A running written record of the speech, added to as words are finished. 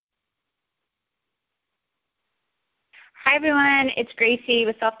Hi, everyone. It's Gracie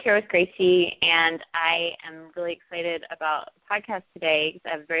with Self Care with Gracie, and I am really excited about the podcast today because I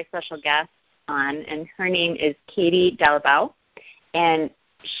have a very special guest on, and her name is Katie Dalebout, and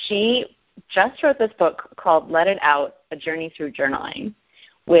she just wrote this book called Let It Out, A Journey Through Journaling,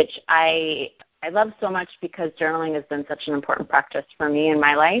 which I love so much because journaling has been such an important practice for me in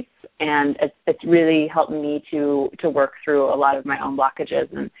my life, and it's really helped me to work through a lot of my own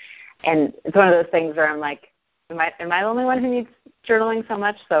blockages, and it's one of those things where I'm like, Am I the only one who needs journaling so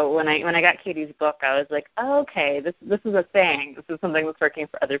much? So when I got Katie's book, I was like, oh, okay, this is a thing. This is something that's working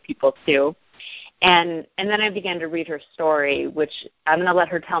for other people too. And then I began to read her story, which I'm going to let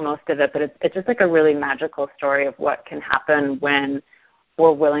her tell most of it, but it's just like a really magical story of what can happen when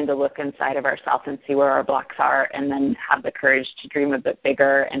we're willing to look inside of ourselves and see where our blocks are, and then have the courage to dream a bit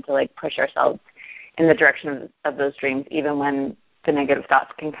bigger and to like push ourselves in the direction of those dreams, even when the negative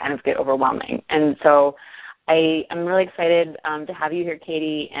thoughts can kind of get overwhelming. And so I'm really excited to have you here,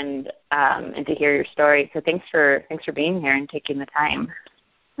 Katie, and to hear your story. So thanks for being here and taking the time.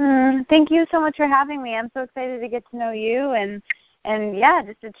 Thank you so much for having me. I'm so excited to get to know you and yeah,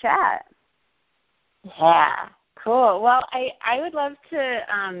 just to chat. Yeah, cool. Well, I would love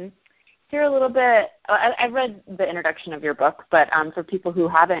to hear a little bit. I've read the introduction of your book, but for people who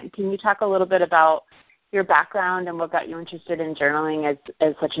haven't, can you talk a little bit about your background and what got you interested in journaling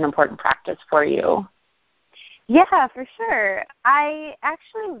as such an important practice for you? Yeah, for sure. I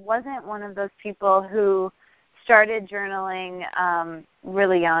actually wasn't one of those people who started journaling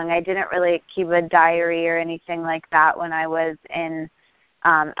really young. I didn't really keep a diary or anything like that when I was in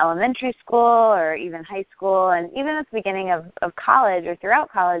elementary school or even high school. And even at the beginning of college or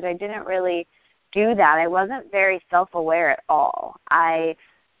throughout college, I didn't really do that. I wasn't very self-aware at all. I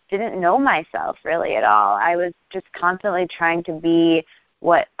didn't know myself really at all. I was just constantly trying to be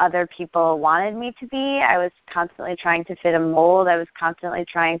what other people wanted me to be. I was constantly trying to fit a mold. I was constantly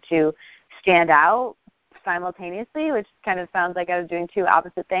trying to stand out simultaneously, which kind of sounds like I was doing two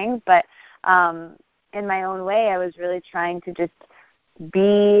opposite things. But in my own way, I was really trying to just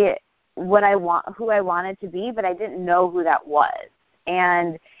be who I wanted to be, but I didn't know who that was.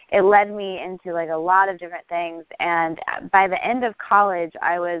 And it led me into like a lot of different things. And by the end of college,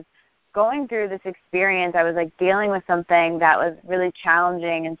 I was going through this experience. I was like dealing with something that was really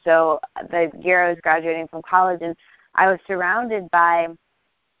challenging. And so the year I was graduating from college, and I was surrounded by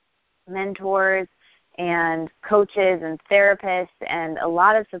mentors and coaches and therapists and a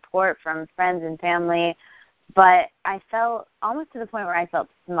lot of support from friends and family. But I felt almost to the point where I felt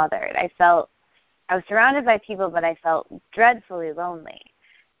smothered. I was surrounded by people, but I felt dreadfully lonely.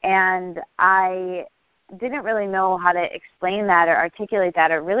 And I didn't really know how to explain that or articulate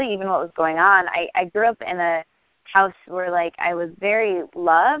that or really even what was going on. I grew up in a house where like I was very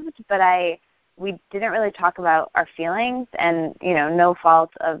loved, but we didn't really talk about our feelings, and no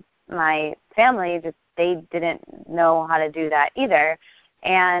fault of my family, just they didn't know how to do that either.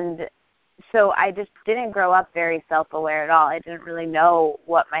 And so I just didn't grow up very self-aware at all. I didn't really know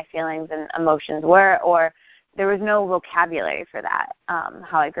what my feelings and emotions were, or there was no vocabulary for that,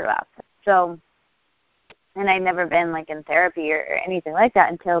 how I grew up. So, and I'd never been like in therapy or anything like that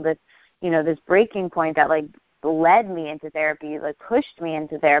until this, this breaking point that like led me into therapy, like pushed me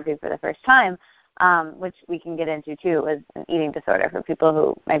into therapy for the first time, which we can get into too, was an eating disorder for people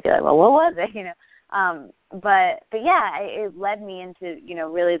who might be like, well, what was it, But yeah, it led me into,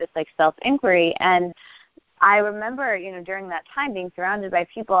 really this like self-inquiry. And I remember, during that time being surrounded by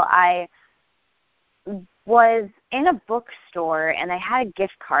people, I was in a bookstore and I had a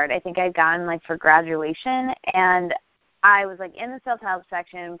gift card I think I'd gotten like for graduation, and I was like in the self-help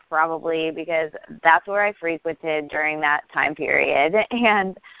section probably because that's where I frequented during that time period.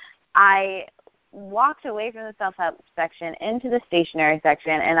 And I walked away from the self-help section into the stationery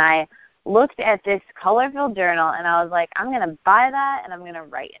section, and I looked at this color-filled journal, and I was like, I'm going to buy that, and I'm going to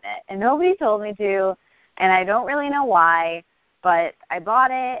write in it. And nobody told me to, and I don't really know why, but I bought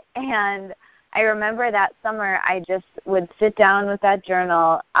it. And I remember that summer I just would sit down with that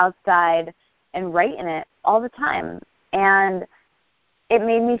journal outside and write in it all the time. And it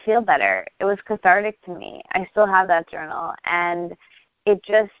made me feel better. It was cathartic to me. I still have that journal. And it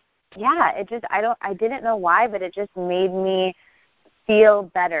just, I didn't know why, but it just made me feel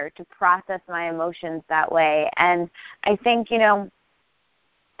better to process my emotions that way. And I think, the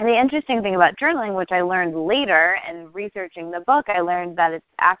interesting thing about journaling, which I learned later in researching the book, I learned that it's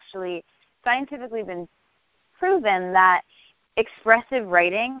actually scientifically been proven that expressive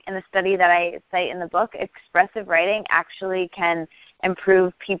writing, in the study that I cite in the book, expressive writing actually can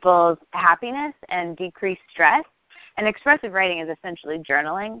improve people's happiness and decrease stress. And expressive writing is essentially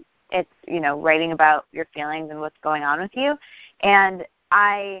journaling. it's, writing about your feelings and what's going on with you. And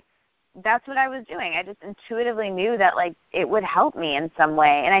that's what I was doing. I just intuitively knew that, like, it would help me in some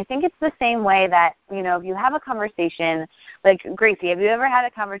way. And I think it's the same way that, if you have a conversation, like, Gracie, have you ever had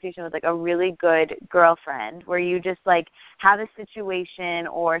a conversation with, like, a really good girlfriend where you just, like, have a situation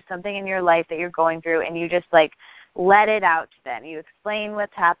or something in your life that you're going through and you just, like, let it out to them? You explain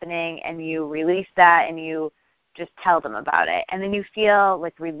what's happening and you release that and you just tell them about it. And then you feel,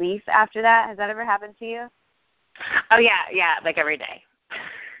 like, relief after that. Has that ever happened to you? Oh, yeah, like every day.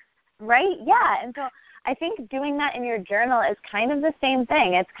 Right? Yeah. And so I think doing that in your journal is kind of the same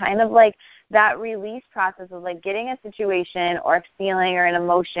thing. It's kind of like that release process of, like, getting a situation or a feeling or an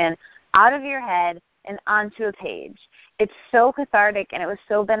emotion out of your head and onto a page. It's so cathartic, and it was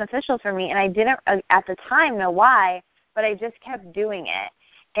so beneficial for me. And I didn't at the time know why, but I just kept doing it.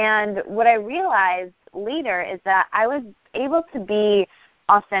 And what I realized later is that I was able to be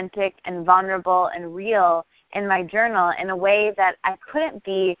authentic and vulnerable and real in my journal in a way that I couldn't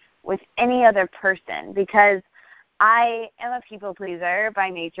be with any other person, because I am a people pleaser by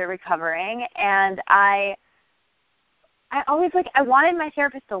nature, recovering, and I always, like, I wanted my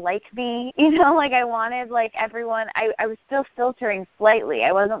therapist to like me, like, I wanted, like, everyone, I was still filtering slightly.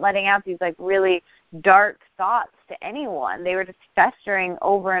 I wasn't letting out these, like, really dark thoughts to anyone. They were just festering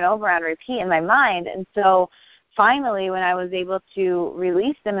over and over on repeat in my mind. And so finally, when I was able to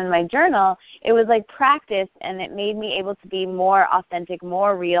release them in my journal, it was like practice, and it made me able to be more authentic,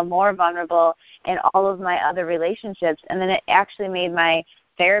 more real, more vulnerable in all of my other relationships. And then it actually made my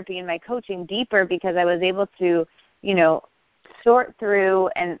therapy and my coaching deeper, because I was able to, sort through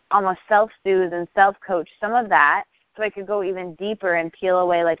and almost self-soothe and self-coach some of that, so I could go even deeper and peel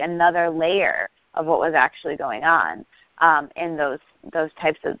away, like, another layer of what was actually going on in those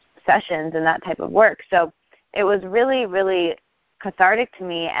types of sessions and that type of work. So it was really, really cathartic to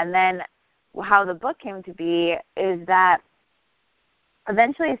me. And then how the book came to be is that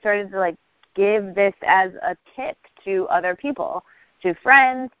eventually I started to, like, give this as a tip to other people, to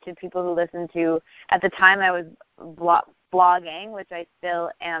friends, to people who listen to, at the time I was blogging, which I still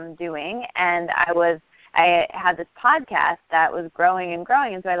am doing, and I had this podcast that was growing and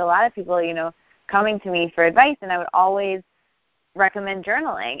growing, and so I had a lot of people, coming to me for advice, and I would always recommend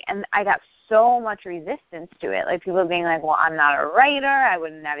journaling, and I got so much resistance to it, like people being like, well, I'm not a writer, I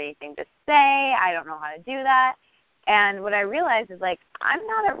wouldn't have anything to say, I don't know how to do that. And what I realized is, like, I'm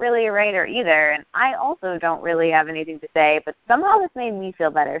not really a writer either, and I also don't really have anything to say, but somehow this made me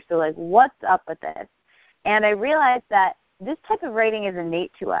feel better. So, like, what's up with this? And I realized that this type of writing is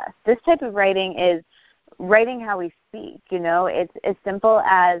innate to us. This type of writing is writing how we speak, It's as simple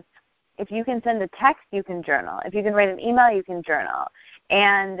as, if you can send a text, you can journal. If you can write an email, you can journal.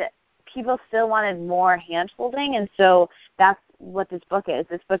 And people still wanted more hand-holding, and so that's what this book is.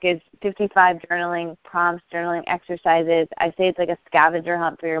 This book is 55 journaling prompts, journaling exercises. I say it's like a scavenger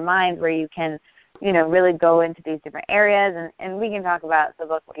hunt for your mind, where you can, really go into these different areas, and we can talk about the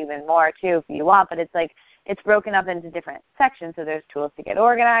book even more too if you want, but it's like, it's broken up into different sections. So there's tools to get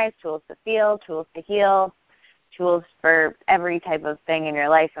organized, tools to feel, tools to heal, tools for every type of thing in your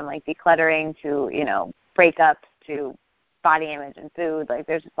life, from, like, decluttering to, breakups to body image and food. Like,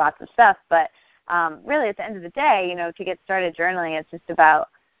 there's just lots of stuff. But really, at the end of the day, to get started journaling, it's just about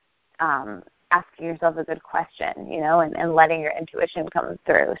asking yourself a good question, and letting your intuition come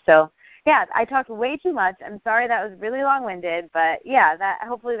through. So, yeah, I talked way too much. I'm sorry that was really long-winded, but, yeah,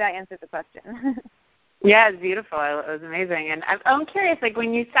 hopefully that answered the question. Yeah, it's beautiful. It was amazing. And I'm curious, like,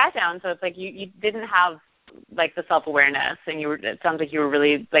 when you sat down, so it's like you didn't have, like, the self-awareness, and it sounds like you were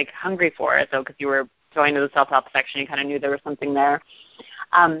really, like, hungry for it, though, because you were going to the self-help section, you kind of knew there was something there.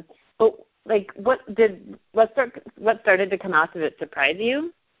 But, like, what started to come out of it surprise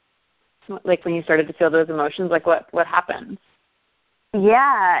you? Like, when you started to feel those emotions, like, what happened?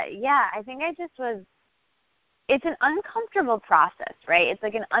 Yeah, I think it's an uncomfortable process, right? It's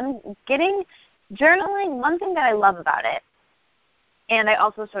like getting journaling. One thing that I love about it, and I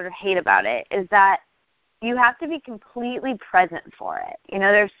also sort of hate about it, is that you have to be completely present for it.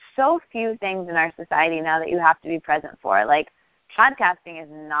 There's so few things in our society now that you have to be present for. Like, podcasting is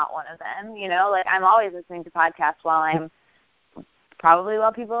not one of them, Like, I'm always listening to podcasts while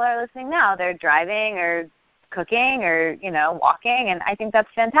people are listening now. They're driving or cooking or, walking, and I think that's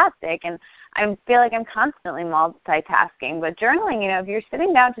fantastic. And I feel like I'm constantly multitasking. But journaling, if you're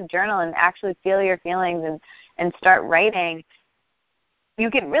sitting down to journal and actually feel your feelings and start writing,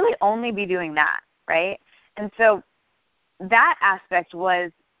 you can really only be doing that, right? And so that aspect was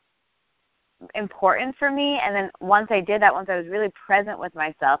important for me. And then once I did that, once I was really present with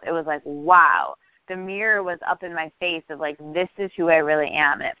myself, it was like, wow, the mirror was up in my face of like, this is who I really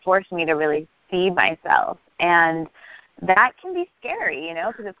am. And it forced me to really see myself. And that can be scary, you know,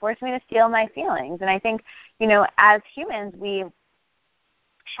 because it forced me to feel my feelings. And I think, you know, as humans, we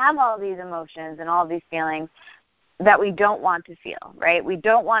have all these emotions and all these feelings that we don't want to feel, right? We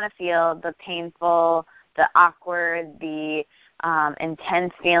don't want to feel the painful, the awkward, the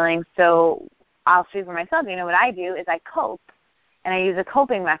intense feelings. So I'll speak for myself. You know, what I do is I cope, and I use a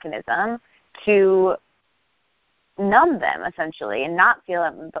coping mechanism to numb them, essentially, and not feel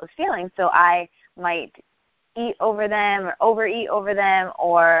those feelings. So I might eat over them or overeat over them,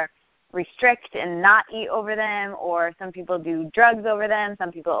 or restrict and not eat over them, or some people do drugs over them,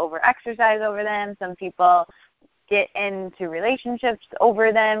 some people over-exercise over them, some people get into relationships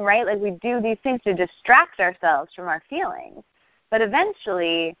over them, right? Like, we do these things to distract ourselves from our feelings. But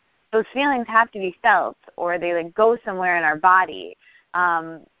eventually, those feelings have to be felt, or they like go somewhere in our body.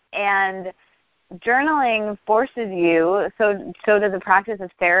 And journaling forces you, so does the practice of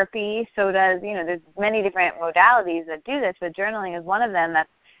therapy, so does, you know, there's many different modalities that do this, but journaling is one of them that's,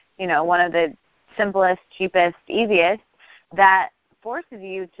 you know, one of the simplest, cheapest, easiest, that forces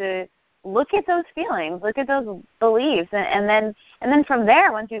you to look at those feelings, look at those beliefs, and then from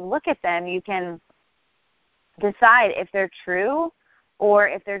there, once you look at them, you can decide if they're true or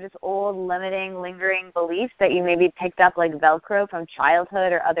if they're just old, limiting, lingering beliefs that you maybe picked up like Velcro from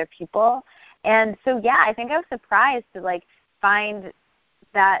childhood or other people. And so, yeah, I think I was surprised to like find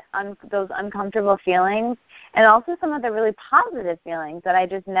that those uncomfortable feelings, and also some of the really positive feelings that I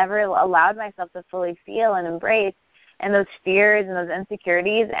just never allowed myself to fully feel and embrace, and those fears and those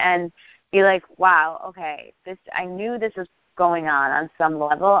insecurities, and be like, wow, okay, I knew this was going on some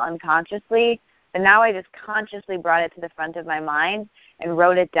level unconsciously, but now I just consciously brought it to the front of my mind and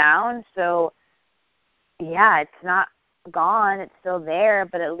wrote it down. So, yeah, it's not gone, it's still there,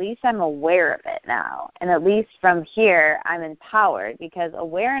 but at least I'm aware of it now. And at least from here, I'm empowered, because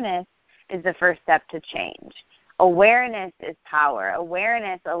awareness is the first step to change. Awareness is power.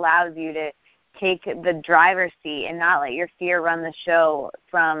 Awareness allows you to take the driver's seat and not let your fear run the show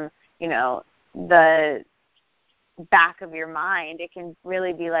from, you know, the back of your mind. It can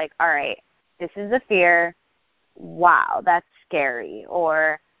really be like, all right, this is a fear. Wow, that's scary.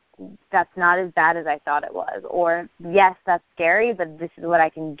 Or that's not as bad as I thought it was. Or, yes, that's scary, but this is what I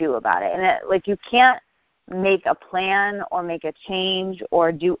can do about it. And like, you can't make a plan or make a change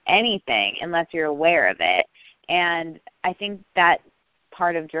or do anything unless you're aware of it. And I think that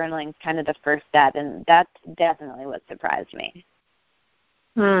part of journaling is kind of the first step, and that's definitely what surprised me.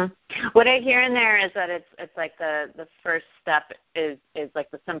 What I hear in there is that it's like the first step is like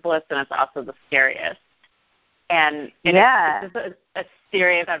the simplest, and it's also the scariest. And yeah, it's just a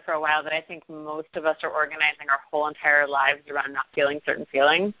theory I've had for a while, that I think most of us are organizing our whole entire lives around not feeling certain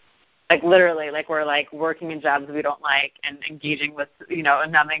feelings. Like, literally, like, we're like working in jobs we don't like and engaging with, you know, a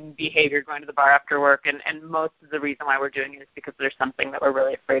numbing behavior, going to the bar after work, and most of the reason why we're doing it is because there's something that we're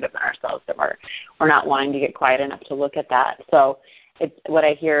really afraid of in ourselves, that we're not wanting to get quiet enough to look at that. So it's what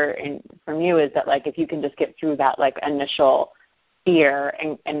I hear from you is that, like, if you can just get through that, like, initial fear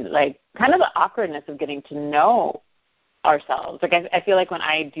and like kind of the awkwardness of getting to know ourselves. Like, I feel like when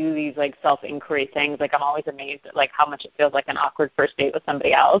I do these like self-inquiry things, like, I'm always amazed at like how much it feels like an awkward first date with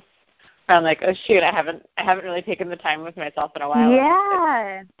somebody else. I'm like, oh shoot, I haven't really taken the time with myself in a while.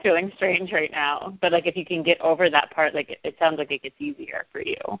 Yeah. It's feeling strange right now. But like, if you can get over that part, like, it sounds like it gets easier for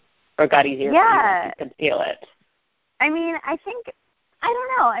you, or got easier for you once you can feel it. I mean, I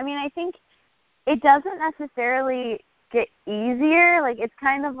think it doesn't necessarily get easier. Like, it's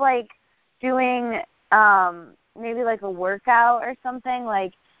kind of like doing maybe like a workout or something.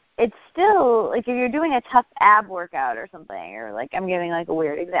 Like, it's still like, if you're doing a tough ab workout or something, or like, I'm giving like a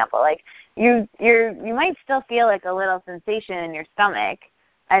weird example, like you might still feel like a little sensation in your stomach,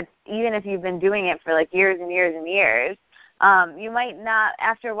 even if you've been doing it for like years and years and years. You might not,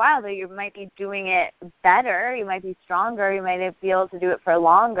 after a while, though, you might be doing it better, you might be stronger, you might be able to do it for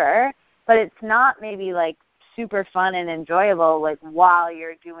longer, but it's not maybe like super fun and enjoyable like while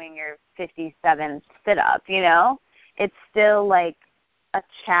you're doing your 57 sit-up, you know? It's still like a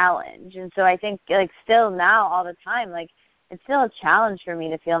challenge. And so I think, like, still now all the time, like, it's still a challenge for me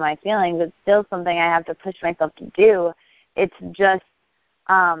to feel my feelings. It's still something I have to push myself to do. It's just,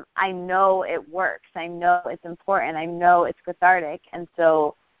 I know it works. I know it's important. I know it's cathartic. And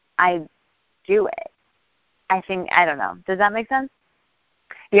so I do it. I don't know. Does that make sense?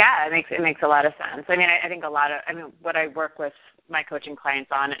 Yeah, it makes a lot of sense. I mean, I think what I work with my coaching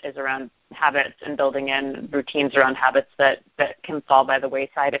clients on is around habits and building in routines around habits that can fall by the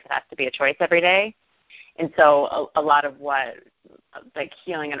wayside if it has to be a choice every day. And so a lot of what like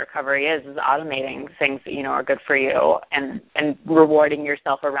healing and recovery is automating things that you know are good for you and rewarding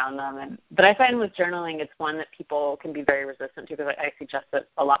yourself around them. But I find with journaling, it's one that people can be very resistant to, because I suggest it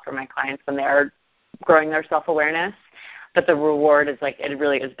a lot for my clients when they are growing their self-awareness. But the reward is like, it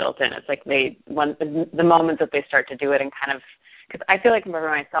really is built in. It's like the moment that they start to do it and kind of, because I feel like for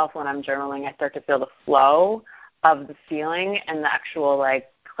myself when I'm journaling, I start to feel the flow of the feeling and the actual like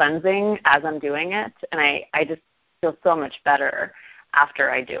cleansing as I'm doing it, and I just feel so much better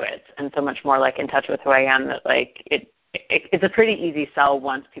after I do it, and so much more like in touch with who I am, that like it's a pretty easy sell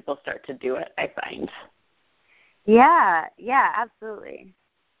once people start to do it, I find. Yeah, absolutely.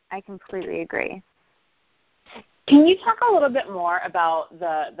 I completely agree. Can you talk a little bit more about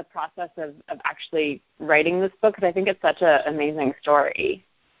the process of actually writing this book? Because I think it's such an amazing story.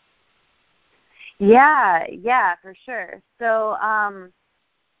 Yeah, for sure. So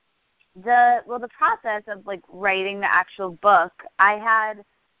the process of like writing the actual book, I had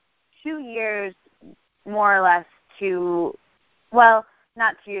 2 years more or less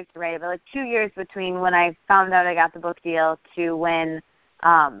not 2 years to write it, but like 2 years between when I found out I got the book deal to when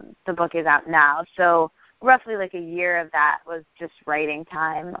the book is out now. So roughly like a year of that was just writing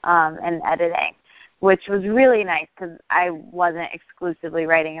time and editing, which was really nice because I wasn't exclusively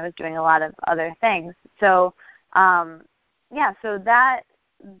writing. I was doing a lot of other things. So, so that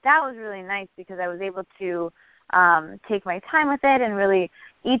was really nice because I was able to take my time with it, and really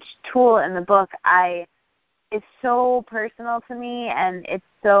each tool in the book is so personal to me, and it's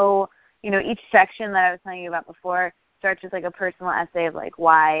so, each section that I was telling you about before starts with like a personal essay of like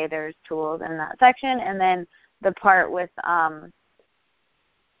why there's tools in that section, and then the part with the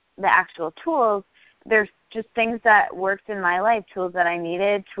actual tools, there's just things that worked in my life, tools that I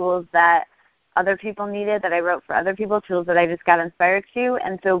needed, tools that other people needed, that I wrote for other people, tools that I just got inspired to.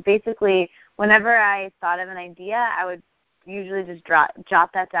 And so basically, whenever I thought of an idea, I would usually just jot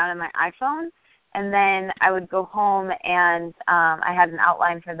that down in my iPhone, and then I would go home and I had an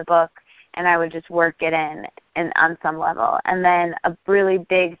outline for the book, and I would just work it in on some level. And then a really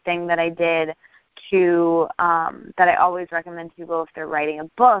big thing that I did that I always recommend to people if they're writing a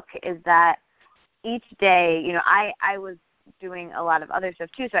book is that each day, I was doing a lot of other stuff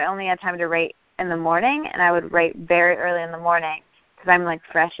too, so I only had time to write in the morning, and I would write very early in the morning because I'm like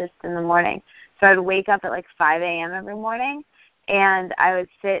freshest in the morning. So I would wake up at like 5 a.m. every morning, and I would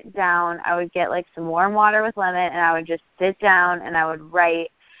sit down. I would get like some warm water with lemon, and I would just sit down and I would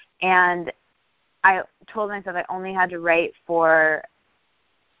write. And I told myself I only had to write for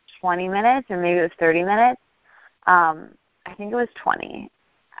 20 minutes, or maybe it was 30 minutes. I think it was 20.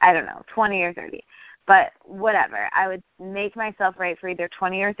 I don't know, 20 or 30. But whatever. I would make myself write for either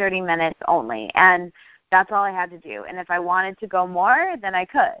 20 or 30 minutes only, and that's all I had to do. And if I wanted to go more, then I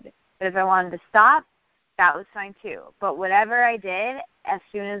could. But if I wanted to stop, that was fine too. But whatever I did, as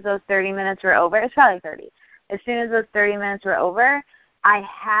soon as those 30 minutes were over, it's probably 30. As soon as those 30 minutes were over, I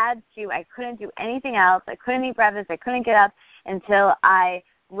couldn't do anything else. I couldn't eat breakfast. I couldn't get up until I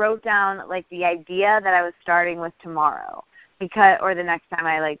wrote down like the idea that I was starting with tomorrow, or the next time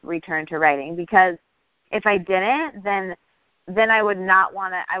I like returned to writing. Because if I didn't, then I would not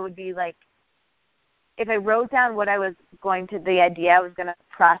want to. I would be like, if I wrote down what I was the idea I was going to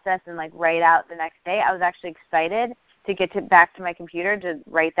process and like write out the next day, I was actually excited to get back to my computer to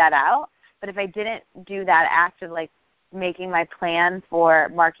write that out. But if I didn't do that act of like making my plan for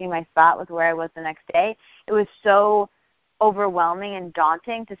marking my spot with where I was the next day, it was so overwhelming and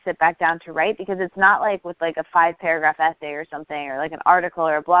daunting to sit back down to write, because it's not like with like a 5-paragraph essay or something, or like an article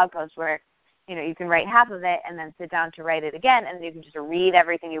or a blog post where you can write half of it and then sit down to write it again, and you can just read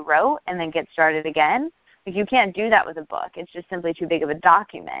everything you wrote and then get started again. Like, you can't do that with a book. It's just simply too big of a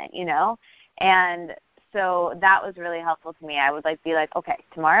document, And so that was really helpful to me. I would be like, okay,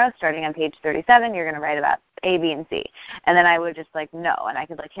 tomorrow, starting on page 37, you're going to write about A, B, and C. And then I would just no, and I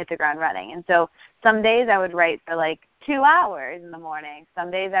could hit the ground running. And so some days I would write for 2 hours in the morning.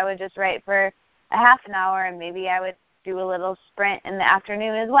 Some days I would just write for a half an hour, and maybe I would do a little sprint in the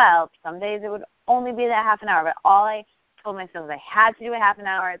afternoon as well. Some days it would only be that half an hour, but all I told myself was I had to do a half an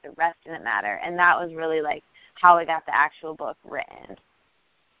hour. The rest didn't matter. And that was really how I got the actual book written.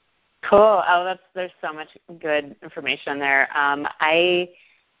 Cool. Oh, there's so much good information there. I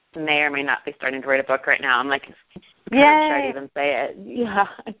may or may not be starting to write a book right now. I'm kind of shy to even say it. Yeah,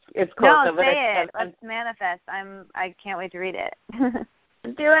 it's cool. No, say it. Let's manifest. I can't wait to read it.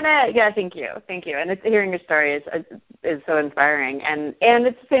 I'm doing it. Yeah, thank you. And hearing your story is so inspiring. And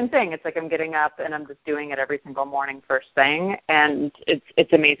it's the same thing. It's I'm getting up and I'm just doing it every single morning first thing, and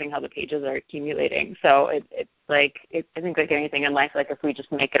it's amazing how the pages are accumulating. So I think like anything in life, if we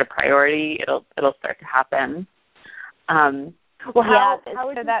just make it a priority, it'll start to happen. Well, how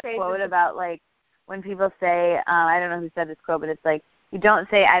would you that quote about, like, when people say, I don't know who said this quote, but it's like, you don't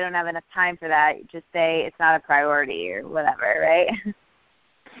say, I don't have enough time for that. You just say, it's not a priority or whatever, right?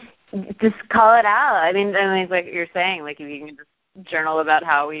 Just call it out. I mean, like you're saying, like, if you can just journal about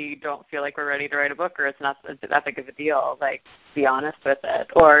how we don't feel like we're ready to write a book, or it's not that big of a deal, like, be honest with it.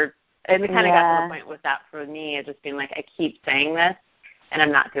 And it kind of got to the point with that for me, of just being like, I keep saying this, and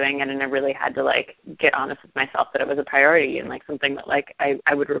I'm not doing it, and I really had to, like, get honest with myself that it was a priority and, like, something that, like,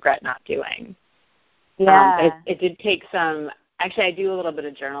 I would regret not doing. Yeah. It did take some – actually, I do a little bit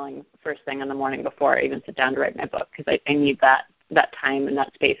of journaling first thing in the morning before I even sit down to write my book, because I need that time and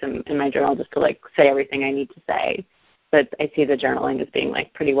that space in my journal just to, like, say everything I need to say. But I see the journaling as being,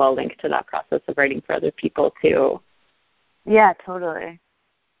 like, pretty well linked to that process of writing for other people, too. Yeah, totally.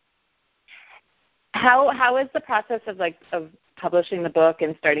 How is the process of publishing the book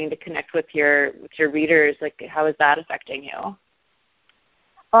and starting to connect with your readers, like, how is that affecting you?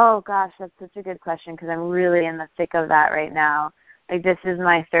 Oh, gosh, that's such a good question, because I'm really in the thick of that right now. Like, this is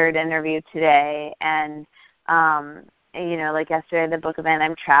my third interview today, and, you know, like yesterday at the book event,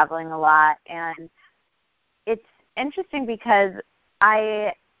 I'm traveling a lot, and it's interesting because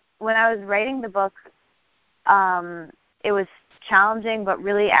when I was writing the book, it was challenging but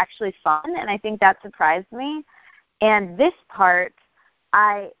really actually fun, and I think that surprised me. And this part,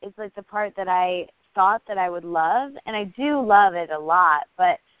 it's like the part that I thought that I would love, and I do love it a lot,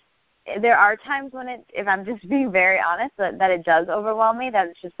 but there are times when if I'm just being very honest, that it does overwhelm me, that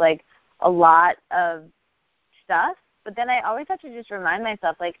it's just like a lot of stuff. But then I always have to just remind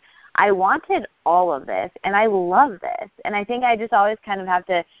myself, like, I wanted all of this, and I love this. And I think I just always kind of have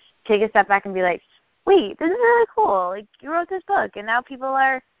to take a step back and be like, wait, this is really cool. Like, you wrote this book, and now people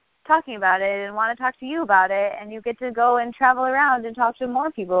are talking about it and want to talk to you about it, and you get to go and travel around and talk to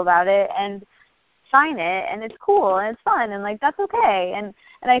more people about it and sign it, and it's cool, and it's fun, and, like, that's okay. And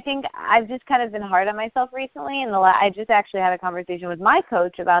I think I've just kind of been hard on myself recently, and I just actually had a conversation with my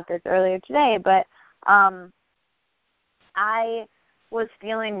coach about this earlier today, but I was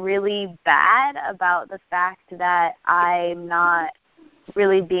feeling really bad about the fact that I'm not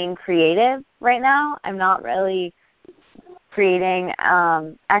really being creative right now. I'm not really creating,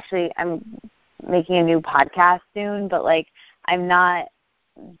 actually I'm making a new podcast soon, but, like, I'm not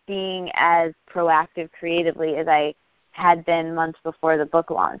being as proactive creatively as I had been months before the book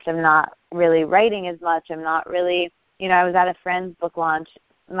launch. I'm not really writing as much. I'm not really, you know, I was at a friend's book launch.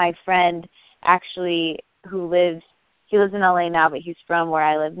 My friend actually he lives in LA now, but he's from where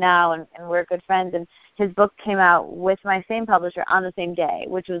I live now, and we're good friends, and his book came out with my same publisher on the same day,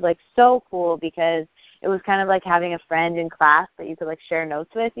 which was, like, so cool, because it was kind of like having a friend in class that you could, like, share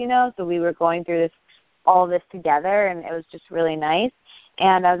notes with, you know, so we were going through all this together, and it was just really nice.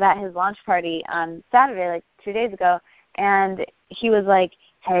 And I was at his launch party on Saturday, like 2 days ago, and he was like,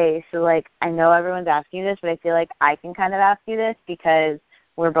 hey, so, like, I know everyone's asking you this, but I feel like I can kind of ask you this because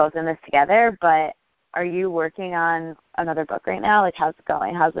we're both in this together, but are you working on another book right now? Like, how's it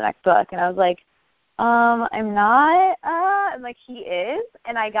going? How's the next book? And I was like, I'm not. And, like, he is.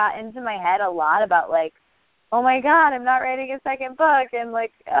 And I got into my head a lot about, like, oh, my God, I'm not writing a second book. And,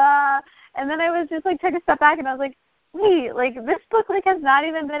 like, and then I was just, like, took a step back, and I was like, wait, like, this book, like, has not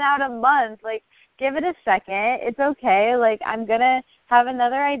even been out a month. Like, give it a second. It's okay. Like, I'm going to have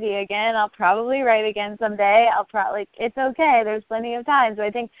another idea again. I'll probably write again someday. It's okay. There's plenty of time. So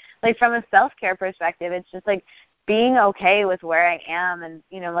I think, like, from a self-care perspective, it's just, like, being okay with where I am. And,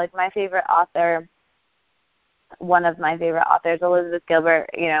 you know, like, one of my favorite authors, Elizabeth Gilbert,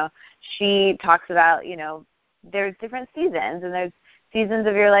 you know, she talks about, you know, there's different seasons, and there's seasons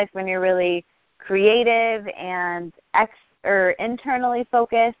of your life when you're really creative and internally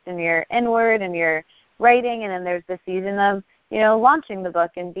focused, and you're inward and you're writing, and then there's the season of, you know, launching the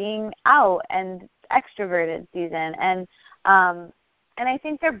book and being out and extroverted season. And I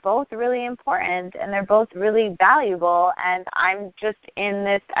think they're both really important, and they're both really valuable, and I'm just in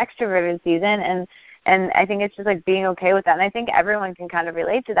this extroverted season, and I think it's just, like, being okay with that. And I think everyone can kind of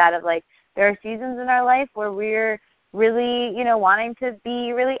relate to that, of, like, there are seasons in our life where we're really, you know, wanting to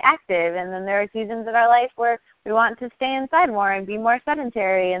be really active, and then there are seasons in our life where we want to stay inside more and be more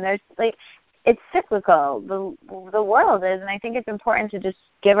sedentary, and there's, like, it's cyclical, the world is, and I think it's important to just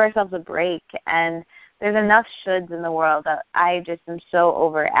give ourselves a break, and there's enough shoulds in the world that I just am so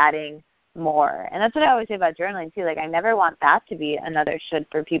over adding more. And that's what I always say about journaling too. Like, I never want that to be another should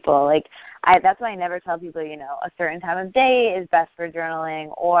for people. Like, that's why I never tell people, you know, a certain time of day is best for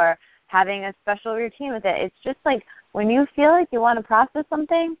journaling, or having a special routine with it. It's just like, when you feel like you want to process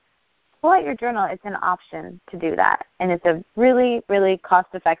something, pull out your journal. It's an option to do that. And it's a really, really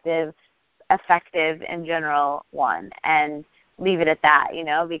cost-effective, effective in general one. And leave it at that,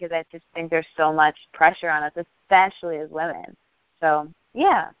 because I just think there's so much pressure on us, especially as women. So,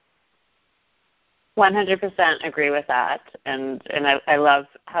 yeah. 100% agree with that, and I love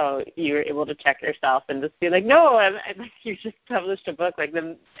how you were able to check yourself and just be like, no, you just published a book, like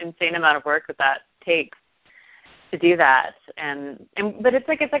the insane amount of work that takes to do that, but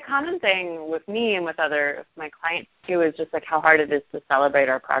it's a common thing with me and with my clients too, is just like how hard it is to celebrate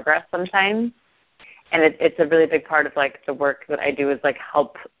our progress sometimes, and it's a really big part of like the work that I do is like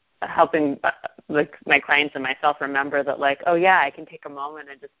helping like my clients and myself remember that like, oh yeah, I can take a moment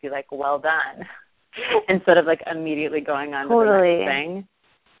and just be like, well done. Instead of like immediately going on to the next thing.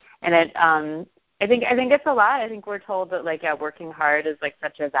 And I think it's a lot. I think we're told that like, yeah, working hard is like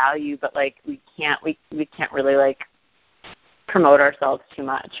such a value, but like we can't really like promote ourselves too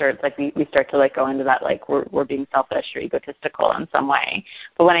much, or it's like we start to like go into that like we're being selfish or egotistical in some way.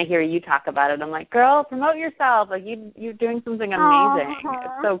 But when I hear you talk about it, I'm like, girl, promote yourself. Like you're doing something amazing. Aww.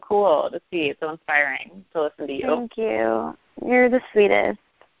 It's so cool to see. It's so inspiring to listen to you. Thank you. You're the sweetest.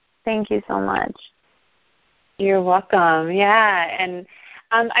 Thank you so much. You're welcome. Yeah, and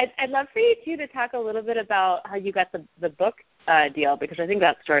I'd love for you too to talk a little bit about how you got the book deal, because I think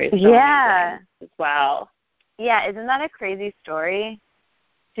that story is so amazing as well. Yeah, isn't that a crazy story?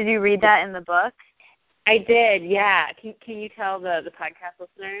 Did you read that in the book? I did. Yeah. Can you tell the podcast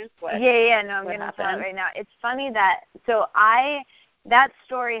listeners what? Yeah. No, I'm going to tell it right now. It's funny that that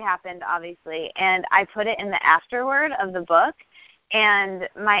story happened obviously, and I put it in the afterword of the book, and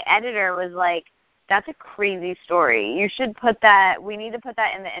my editor was like, that's a crazy story. You should we need to put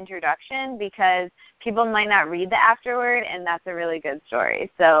that in the introduction because people might not read the afterword, and that's a really good story.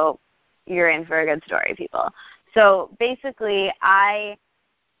 So you're in for a good story, people. So basically, I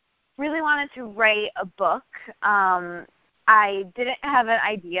really wanted to write a book. I didn't have an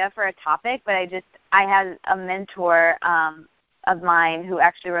idea for a topic, but I had a mentor of mine who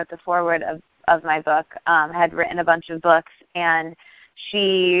actually wrote the foreword of my book, had written a bunch of books, and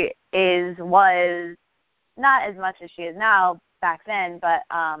she was not as much as she is now back then, but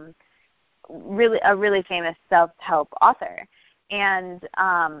really a really famous self-help author. And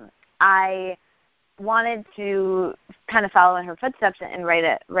I wanted to kind of follow in her footsteps and write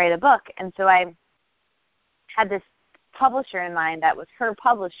a book. And so I had this publisher in mind that was her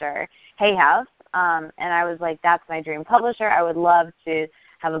publisher, Hay House, and I was like, that's my dream publisher. I would love to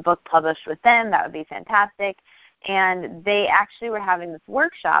have a book published with them. That would be fantastic. And they actually were having this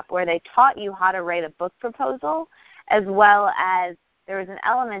workshop where they taught you how to write a book proposal, as well as there was an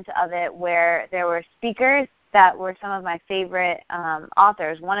element of it where there were speakers that were some of my favorite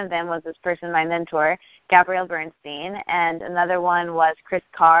authors. One of them was this person, my mentor, Gabrielle Bernstein, and another one was Chris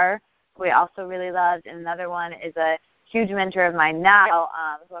Carr, who I also really loved, and another one is a huge mentor of mine now,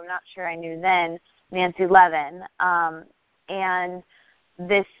 who I'm not sure I knew then, Nancy Levin. And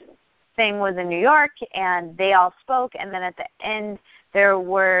this thing was in New York, and they all spoke, and then at the end there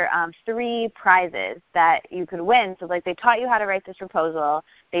were 3 prizes that you could win. So like they taught you how to write this proposal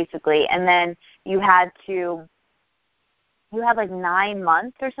basically, and then you had like 9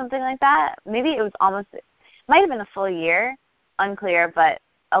 months or something like that. Maybe it might have been a full year, unclear, but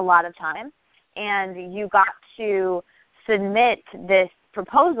a lot of time. And you got to submit this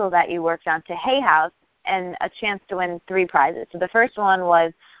proposal that you worked on to Hay House and a chance to win 3 prizes. So the first one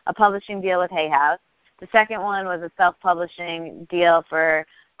was a publishing deal with Hay House. The second one was a self-publishing deal for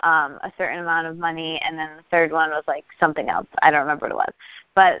a certain amount of money, and then the third one was like something else. I don't remember what it was.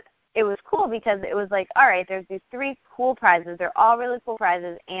 But it was cool because it was like, all right, there's these 3 cool prizes. They're all really cool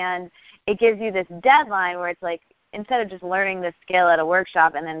prizes, and it gives you this deadline where it's like, instead of just learning this skill at a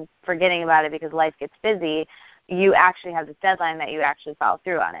workshop and then forgetting about it because life gets busy, you actually have this deadline that you actually follow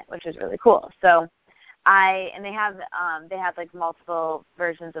through on it, which is really cool. So they have like multiple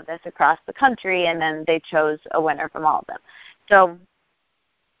versions of this across the country, and then they chose a winner from all of them. So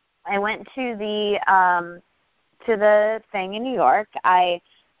I went to the thing in New York. I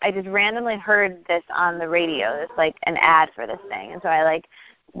just randomly heard this on the radio. It's like an ad for this thing, and so I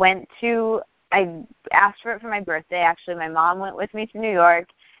asked for it for my birthday. Actually, my mom went with me to New York,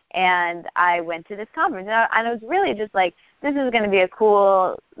 and I went to this conference. And I was really just like, this is going to be a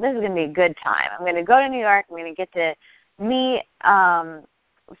good time. I'm going to go to New York. I'm going to get to meet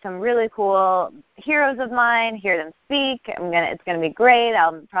some really cool heroes of mine, hear them speak. It's going to be great.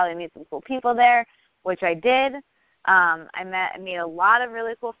 I'll probably meet some cool people there, which I did. I made a lot of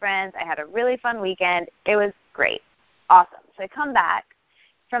really cool friends. I had a really fun weekend. It was great. Awesome. So I come back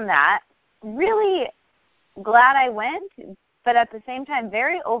from that, really glad I went, but at the same time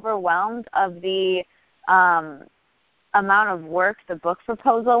very overwhelmed of the amount of work the book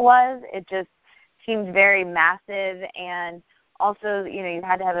proposal was. It just seemed very massive, and also, you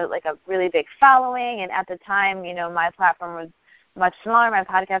had to have a really big following, and at the time, my platform was much smaller. My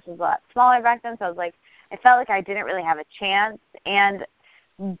podcast was a lot smaller back then, so I felt like I didn't really have a chance. And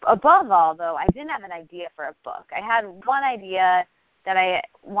above all, though, I didn't have an idea for a book. I had one idea that I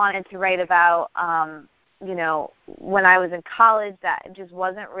wanted to write about, when I was in college, that just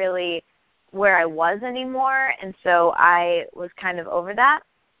wasn't really where I was anymore, and so I was kind of over that.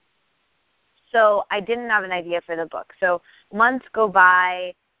 So I didn't have an idea for the book. So months go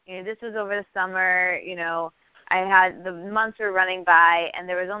by. This was over the summer. I had the months were running by, and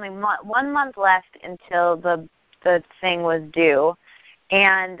there was only 1 month left until the thing was due,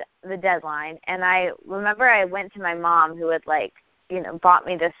 and the deadline. And I remember I went to my mom, who had bought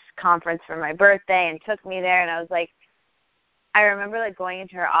me this conference for my birthday and took me there, and I was like, I remember going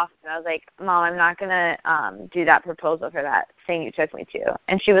into her office, and I was like, Mom, I'm not gonna do that proposal for that thing you took me to.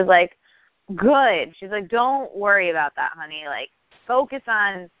 And she was like, good. She's like, don't worry about that, honey. Focus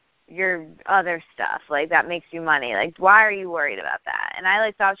on your other stuff. That makes you money. Why are you worried about that? And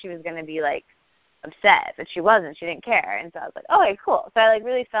I thought she was gonna be upset, but she wasn't. She didn't care. And so I was like, okay, cool. So I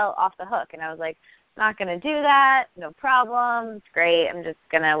really felt off the hook, and I was like, not gonna do that. No problem. It's great. I'm just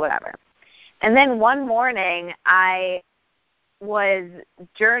gonna whatever. And then one morning I was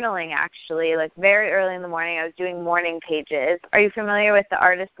journaling, actually, very early in the morning. I was doing morning pages. Are you familiar with the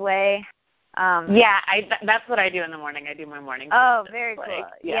Artist Way? Yeah, that's what I do in the morning. I do my morning pages. Oh, very cool.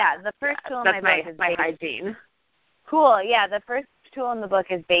 Yeah, the first tool in my book is my hygiene. Cool. Yeah, the first tool in the book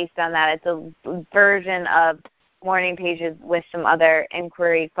is based on that. It's a version of morning pages with some other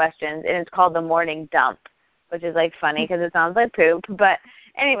inquiry questions, and it's called the morning dump, which is funny because it sounds like poop. But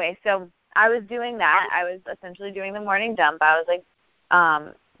anyway, so I was doing that. I was essentially doing the morning dump. I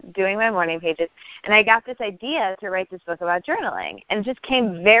was doing my morning pages, and I got this idea to write this book about journaling, and it just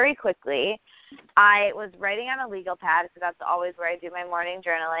came very quickly. I was writing on a legal pad, so that's always where I do my morning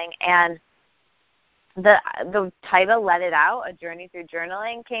journaling, and the title, Let It Out, A Journey Through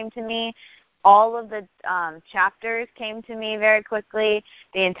Journaling, came to me. All of the chapters came to me very quickly.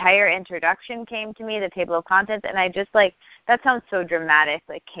 The entire introduction came to me, the table of contents, and I just that sounds so dramatic,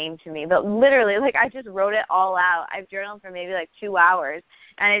 came to me. But literally, I just wrote it all out. I've journaled for maybe 2 hours,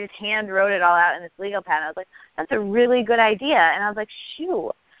 and I just hand wrote it all out in this legal pad. And I was like, that's a really good idea. And I was like,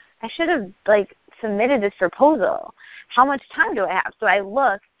 shoot, I should have submitted this proposal. How much time do I have? So I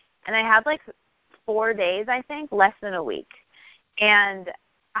looked, and I had 4 days, I think, less than a week. And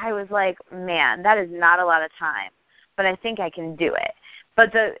I was like, man, that is not a lot of time, but I think I can do it.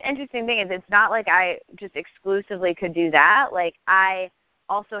 But the interesting thing is it's not I just exclusively could do that. I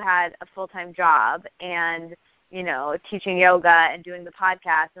also had a full-time job and, teaching yoga and doing the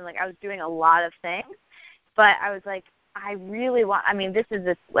podcast, and I was doing a lot of things. But I was like, I really want, this is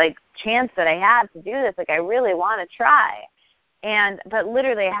this chance that I have to do this. I really want to try. But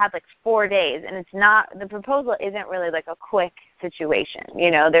literally I had 4 days, and it's not, the proposal isn't really a quick situation.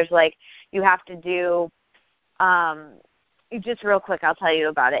 There's you have to do, just real quick, I'll tell you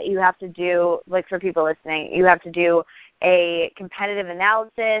about it. You have to do, for people listening, you have to do a competitive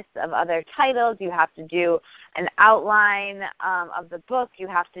analysis of other titles. You have to do an outline of the book. You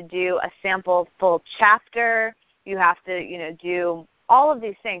have to do a sample full chapter. You have to, do all of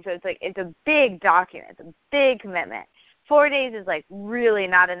these things. So it's a big document. It's a big commitment. 4 days is really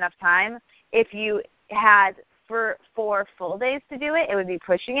not enough time. If you had 4 full days to do it, it would be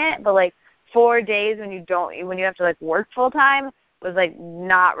pushing it. But 4 days when you have to work full time was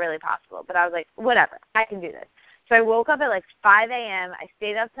not really possible. But I was like, whatever, I can do this. So I woke up at 5 a.m. I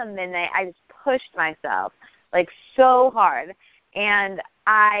stayed up till midnight. I just pushed myself so hard, and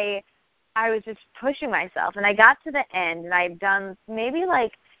I was just pushing myself. And I got to the end, and I'd done maybe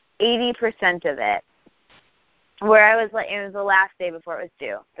 80% of it. Where I was it was the last day before it was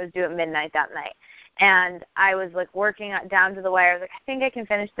due. It was due at midnight that night. And I was working down to the wire. I was I think I can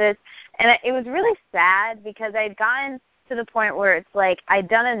finish this. And it was really sad because I'd gotten to the point where it's I'd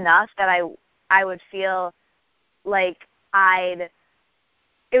done enough that I would feel it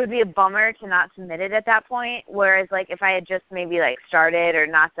would be a bummer to not submit it at that point. Whereas if I had just maybe started or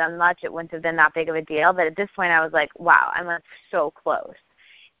not done much, it wouldn't have been that big of a deal. But at this point I was wow, I'm so close.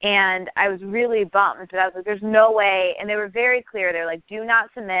 And I was really bummed, but I was there's no way. And they were very clear. They're do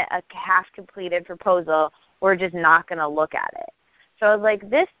not submit a half-completed proposal. We're just not going to look at it. So I was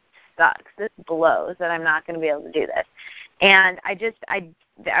this sucks. This blows that I'm not going to be able to do this. And I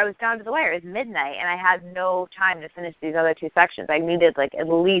was down to the wire. It was midnight, and I had no time to finish these other 2 sections. I needed at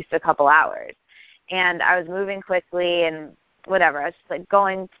least a couple hours. And I was moving quickly and whatever. I was just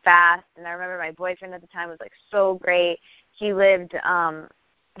going fast. And I remember my boyfriend at the time was so great. He lived on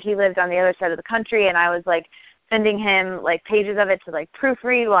the other side of the country, and I was sending him like pages of it to like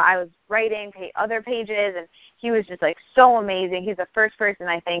proofread while I was writing other pages, and he was just like so amazing. He's the first person,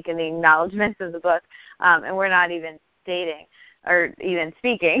 I think, in the acknowledgments of the book, and we're not even dating or even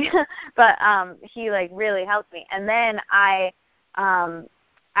speaking, but he like really helped me. And then it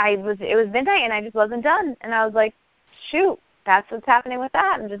was midnight and I just wasn't done, and I was like, shoot, that's what's happening with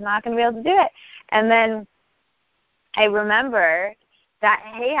that. I'm just not going to be able to do it. And then I remember that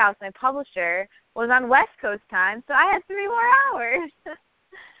Hay House, my publisher, was on West Coast time, so I had 3 more hours.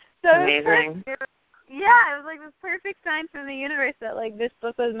 So amazing. It was like this perfect sign from the universe that like this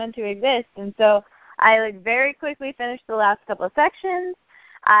book was meant to exist. And so I like very quickly finished the last couple of sections.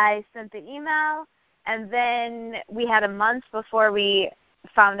 I sent the email, and then we had a month before we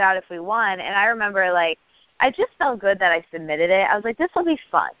found out if we won. And I remember like I just felt good that I submitted it. I was like, this will be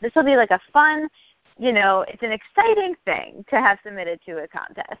fun. This will be like a fun, it's an exciting thing to have submitted to a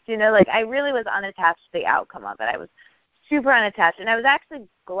contest. Like I really was unattached to the outcome of it. I was super unattached, and I was actually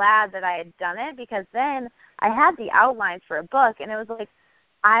glad that I had done it, because then I had the outline for a book, and it was like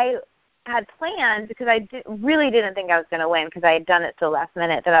I had planned, because I really didn't think I was going to win because I had done it so last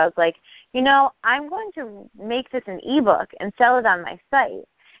minute, that I was like, I'm going to make this an ebook and sell it on my site.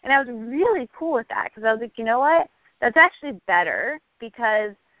 And I was really cool with that, because I was like, you know what? That's actually better,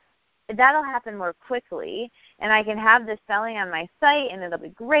 because that'll happen more quickly, and I can have this selling on my site, and it'll be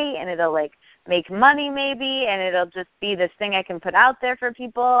great, and it'll like make money maybe, and it'll just be this thing I can put out there for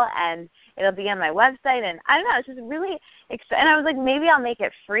people, and it'll be on my website, and I don't know, it's just really and I was like, maybe I'll make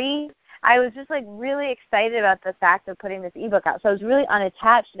it free. I was just like really excited about the fact of putting this ebook out, so I was really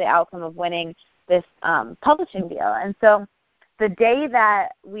unattached to the outcome of winning this publishing deal. And so the day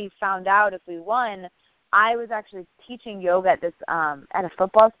that we found out if we won, I was actually teaching yoga at this at a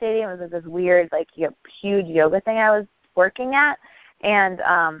football stadium. It was like this weird, like huge yoga thing I was working at, and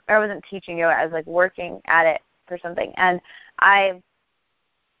or I wasn't teaching yoga. I was like working at it for something, and my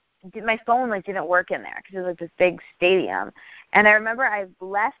phone like didn't work in there because it was like this big stadium. And I remember I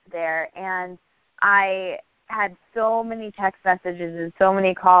left there, and I had so many text messages and so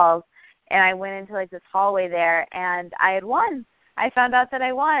many calls, and I went into like this hallway there, and I had won. I found out that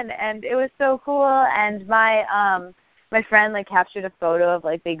I won, and it was so cool. And my friend like captured a photo of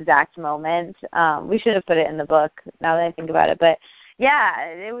like the exact moment. We should have put it in the book now that I think about it. But yeah,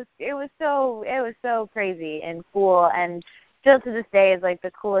 it was so crazy and cool, and still to this day is like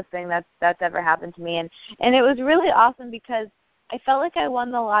the coolest thing that's ever happened to me. And it was really awesome because I felt like I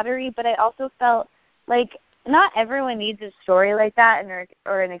won the lottery, but I also felt like not everyone needs a story like that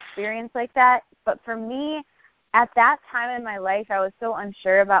or an experience like that. But for me, at that time in my life, I was so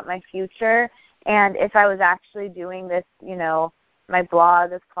unsure about my future and if I was actually doing this, my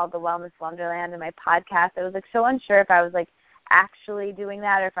blog is called The Wellness Wonderland, and my podcast, I was like so unsure if I was like actually doing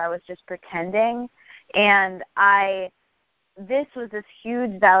that or if I was just pretending. And this was this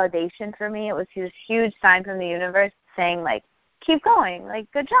huge validation for me. It was this huge sign from the universe saying like, keep going, like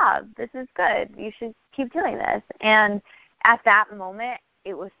good job, this is good, you should keep doing this. And at that moment,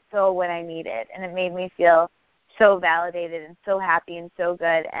 it was so what I needed, and it made me feel so validated and so happy and so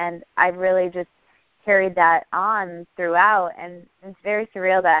good, and I really just carried that on throughout. And it's very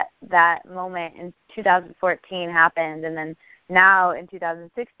surreal that moment in 2014 happened, and then now in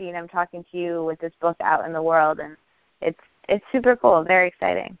 2016 I'm talking to you with this book out in the world, and it's super cool, very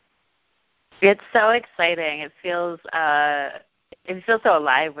exciting. It's so exciting. It feels so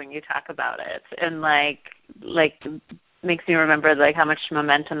alive when you talk about it, and like makes me remember like how much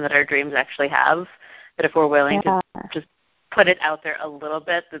momentum that our dreams actually have. That if we're willing to just put it out there a little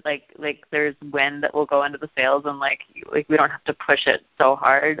bit, that like there's wind that will go into the sails, and like we don't have to push it so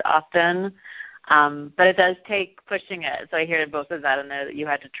hard often. But it does take pushing it. So I hear both of that in there, that you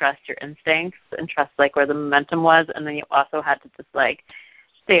had to trust your instincts and trust like where the momentum was, and then you also had to just like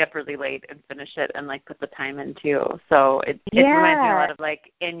stay up really late and finish it and like put the time in too. So it reminds me a lot of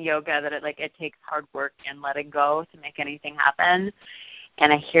like in yoga that it takes hard work and letting go to make anything happen.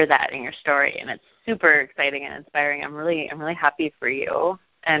 And I hear that in your story, and it's super exciting and inspiring. I'm really happy for you,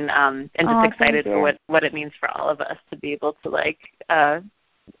 and just excited for what it means for all of us to be able to like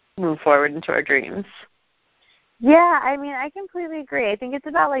move forward into our dreams. Yeah, I mean, I completely agree. I think it's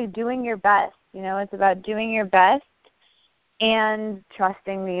about like doing your best. It's about doing your best and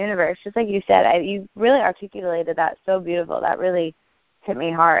trusting the universe. Just like you said, you really articulated that so beautiful. That really hit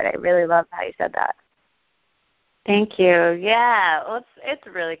me hard. I really love how you said that. Thank you. Yeah, well, it's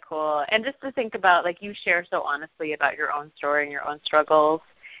really cool. And just to think about, like, you share so honestly about your own story and your own struggles,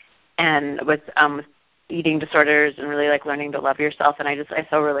 and with eating disorders and really like learning to love yourself. And I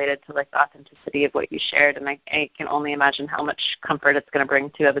so related to like the authenticity of what you shared. And I can only imagine how much comfort it's going to bring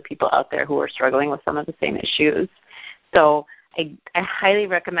to other people out there who are struggling with some of the same issues. So I highly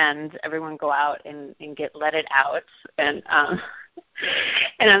recommend everyone go out and let it out. And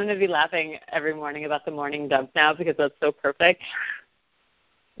and I'm going to be laughing every morning about the morning dump now because that's so perfect.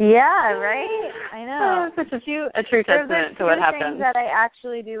 Yeah, right? I know. Such a true testament to what happens. Things that I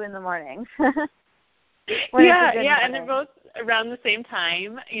actually do in the morning. Yeah, and they're both around the same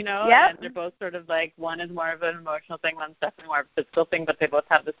time, you know, yep. And they're both sort of like, one is more of an emotional thing, one's definitely more of a physical thing, but they both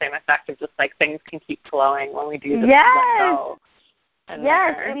have the same effect of just like things can keep flowing when we do just yes. let go.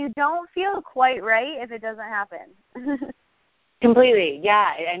 And you don't feel quite right if it doesn't happen. Completely,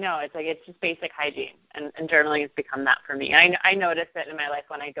 yeah, I know. It's like it's just basic hygiene, and journaling has become that for me. I notice it in my life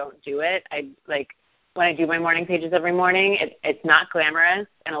when I don't do it. When I do my morning pages every morning, it's not glamorous,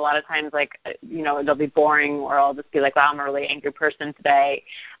 and a lot of times, like, you know, it'll be boring, or I'll just be like, wow, I'm a really angry person today.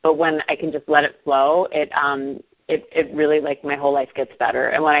 But when I can just let it flow, it really, like, my whole life gets better.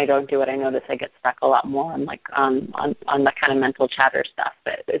 And when I don't do it, I notice I get stuck a lot more on like on the kind of mental chatter stuff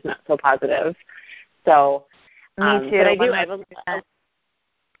that is not so positive. So. Me too. But I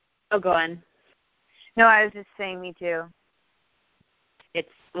do. Go on. No, I was just saying, me too. It's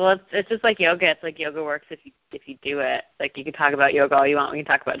just like yoga. It's like yoga works if you do it. Like you can talk about yoga all you want. We can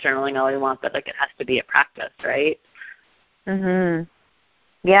talk about journaling all you want, but like it has to be a practice, right? Mhm.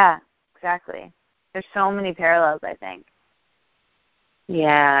 Yeah, exactly. There's so many parallels, I think.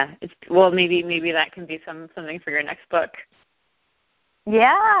 Yeah. Maybe that can be something for your next book.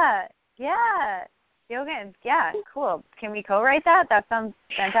 Yeah. Yoga, yeah, cool. Can we co-write that? That sounds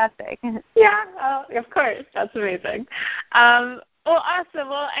fantastic. Yeah, of course. That's amazing. Well, awesome.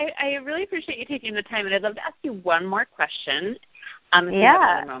 Well, I really appreciate you taking the time, and I'd love to ask you one more question if you have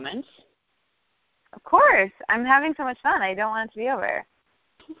another moment. Of course. I'm having so much fun. I don't want it to be over.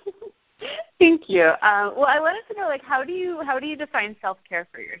 Thank you. Well, I wanted to know, like, how do you define self-care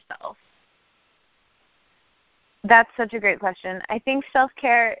for yourself? That's such a great question. I think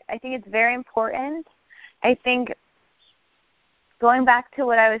self-care, it's very important. I think going back to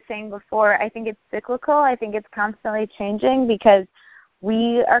what I was saying before, I think it's cyclical. I think it's constantly changing because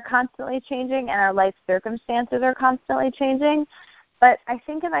we are constantly changing and our life circumstances are constantly changing. But I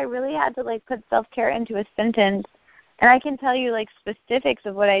think if I really had to, like, put self-care into a sentence, and I can tell you, like, specifics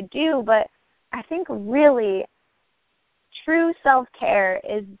of what I do, but I think really true self-care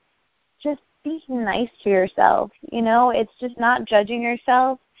is just being nice to yourself. You know, it's just not judging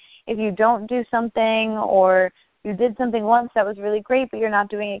yourself. If you don't do something, or you did something once that was really great but you're not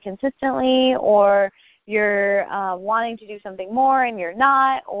doing it consistently, or you're wanting to do something more and you're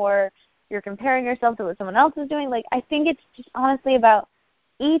not, or you're comparing yourself to what someone else is doing, like, I think it's just honestly about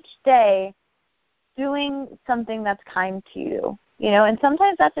each day doing something that's kind to you, you know, and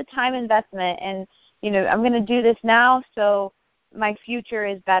sometimes that's a time investment, and, you know, I'm going to do this now so my future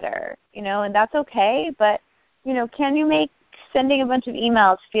is better, you know, and that's okay. But, you know, can you make sending a bunch of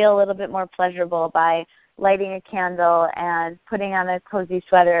emails feel a little bit more pleasurable by lighting a candle and putting on a cozy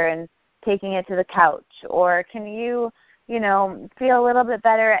sweater and taking it to the couch? Or can you, you know, feel a little bit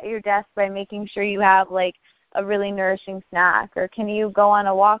better at your desk by making sure you have, like, a really nourishing snack? Or can you go on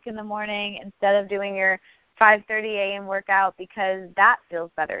a walk in the morning instead of doing your 5:30 a.m. workout because that feels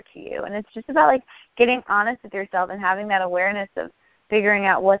better to you? And it's just about, like, getting honest with yourself and having that awareness of figuring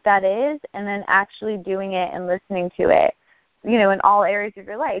out what that is and then actually doing it and listening to it, you know, in all areas of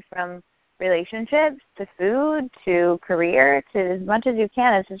your life, from relationships to food to career to as much as you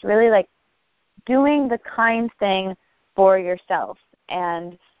can. It's just really like doing the kind thing for yourself,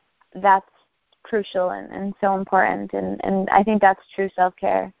 and that's crucial and so important, and I think that's true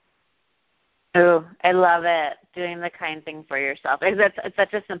self-care. Oh, I love it, doing the kind thing for yourself. It's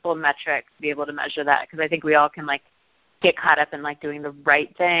such a simple metric to be able to measure that, because I think we all can, like, get caught up in, like, doing the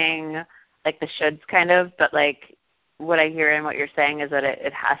right thing, like the shoulds kind of, but, like, what I hear and what you're saying is that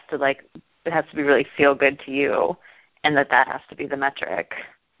it has to, like, it has to be really feel good to you, and that has to be the metric.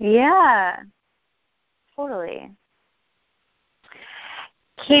 Yeah, totally.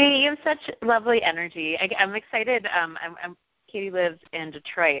 Katie, you have such lovely energy. I'm excited. Katie lives in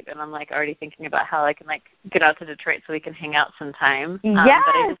Detroit, and I'm, like, already thinking about how I can, like, get out to Detroit so we can hang out sometime.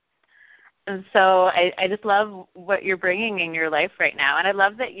 Yes. And so I just love what you're bringing in your life right now, and I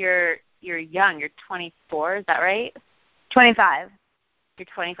love that you're young. You're 24, is that right? 25. You're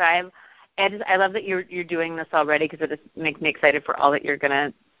 25. And I love that you're doing this already, because it just makes me excited for all that you're going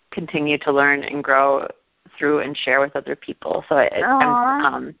to continue to learn and grow through and share with other people. So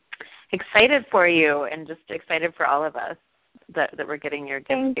I'm excited for you, and just excited for all of us that we're getting your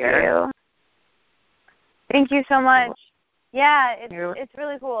gift here. Thank you. Thank you so much. Yeah, it's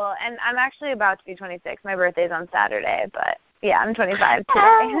really cool. And I'm actually about to be 26. My birthday's on Saturday, but yeah, I'm 25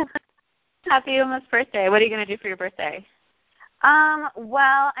 today. Happy almost birthday. What are you going to do for your birthday?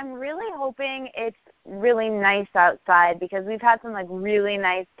 Well, I'm really hoping it's really nice outside because we've had some like really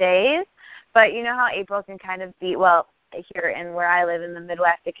nice days, but you know how April can kind of be, well, here in where I live in the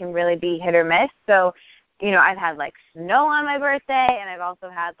Midwest, it can really be hit or miss. So, you know, I've had like snow on my birthday, and I've also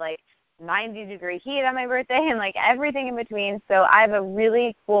had like 90-degree heat on my birthday and like everything in between. So I have a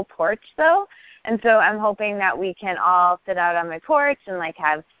really cool porch though. And so I'm hoping that we can all sit out on my porch and like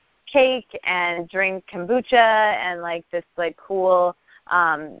have cake and drink kombucha and like this like cool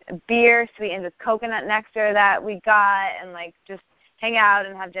beer sweetened with coconut nectar that we got, and like just hang out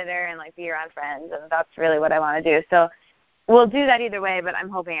and have dinner and like be around friends. And that's really what I want to do. So we'll do that either way, but I'm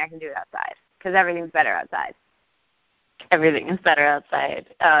hoping I can do it outside because everything's better outside. Everything is better outside.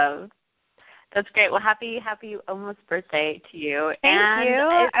 That's great. Well, happy almost birthday to you. Thank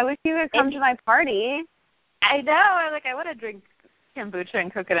you. I wish you would come to my party. I know. I want to drink kombucha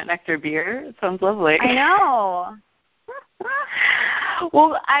and coconut nectar beer. It sounds lovely. I know.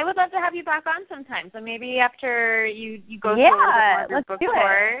 Well, I would love to have you back on sometime. So maybe after you go through a little bit more of your book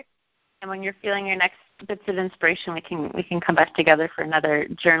tour, and when you're feeling your next bits of inspiration, we can come back together for another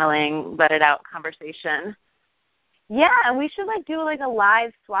journaling, let it out conversation. Yeah, and we should like do like a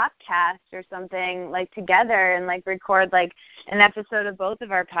live swap cast or something like together and like record like an episode of both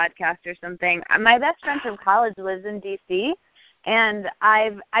of our podcasts or something. My best friend from college lives in DC, and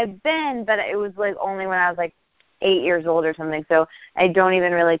I've been, but it was like only when I was like 8 years old or something, so I don't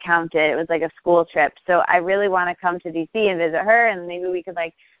even really count it. It was like a school trip. So I really want to come to DC and visit her, and maybe we could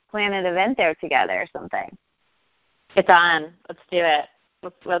like plan an event there together or something. It's on. Let's do it.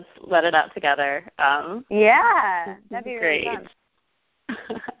 Let's let it out together. Yeah, that'd be really great.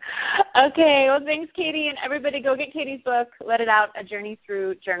 Fun. Okay, well, thanks, Katie, and everybody go get Katie's book, Let It Out, A Journey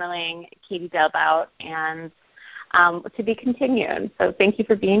Through Journaling, Katie Dalebout, and to be continued. So thank you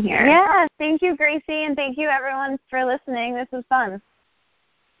for being here. Yeah, thank you, Gracie, and thank you, everyone, for listening. This was fun.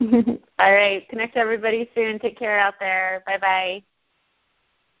 All right, connect to everybody soon. Take care out there. Bye-bye.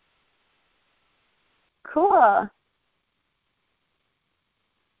 Cool.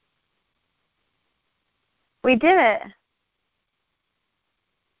 We did it.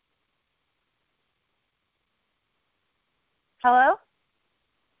 Hello?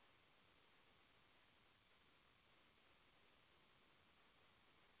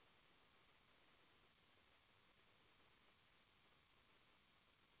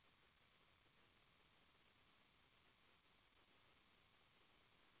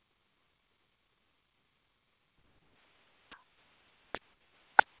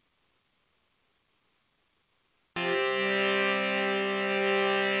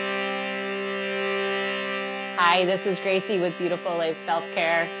 Hi, this is Gracie with Beautiful Life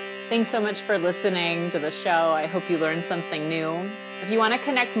Self-Care. Thanks so much for listening to the show. I hope you learned something new. If you want to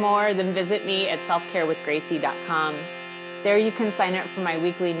connect more, then visit me at selfcarewithgracie.com. There you can sign up for my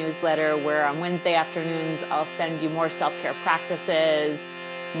weekly newsletter where on Wednesday afternoons I'll send you more self-care practices,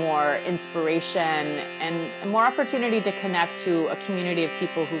 more inspiration, and more opportunity to connect to a community of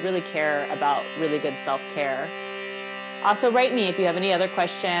people who really care about really good self-care. Also, write me if you have any other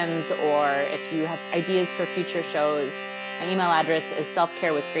questions or if you have ideas for future shows. My email address is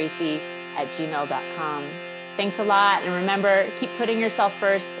selfcarewithgracie@gmail.com. Thanks a lot, and remember, keep putting yourself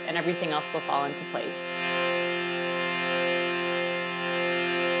first and everything else will fall into place.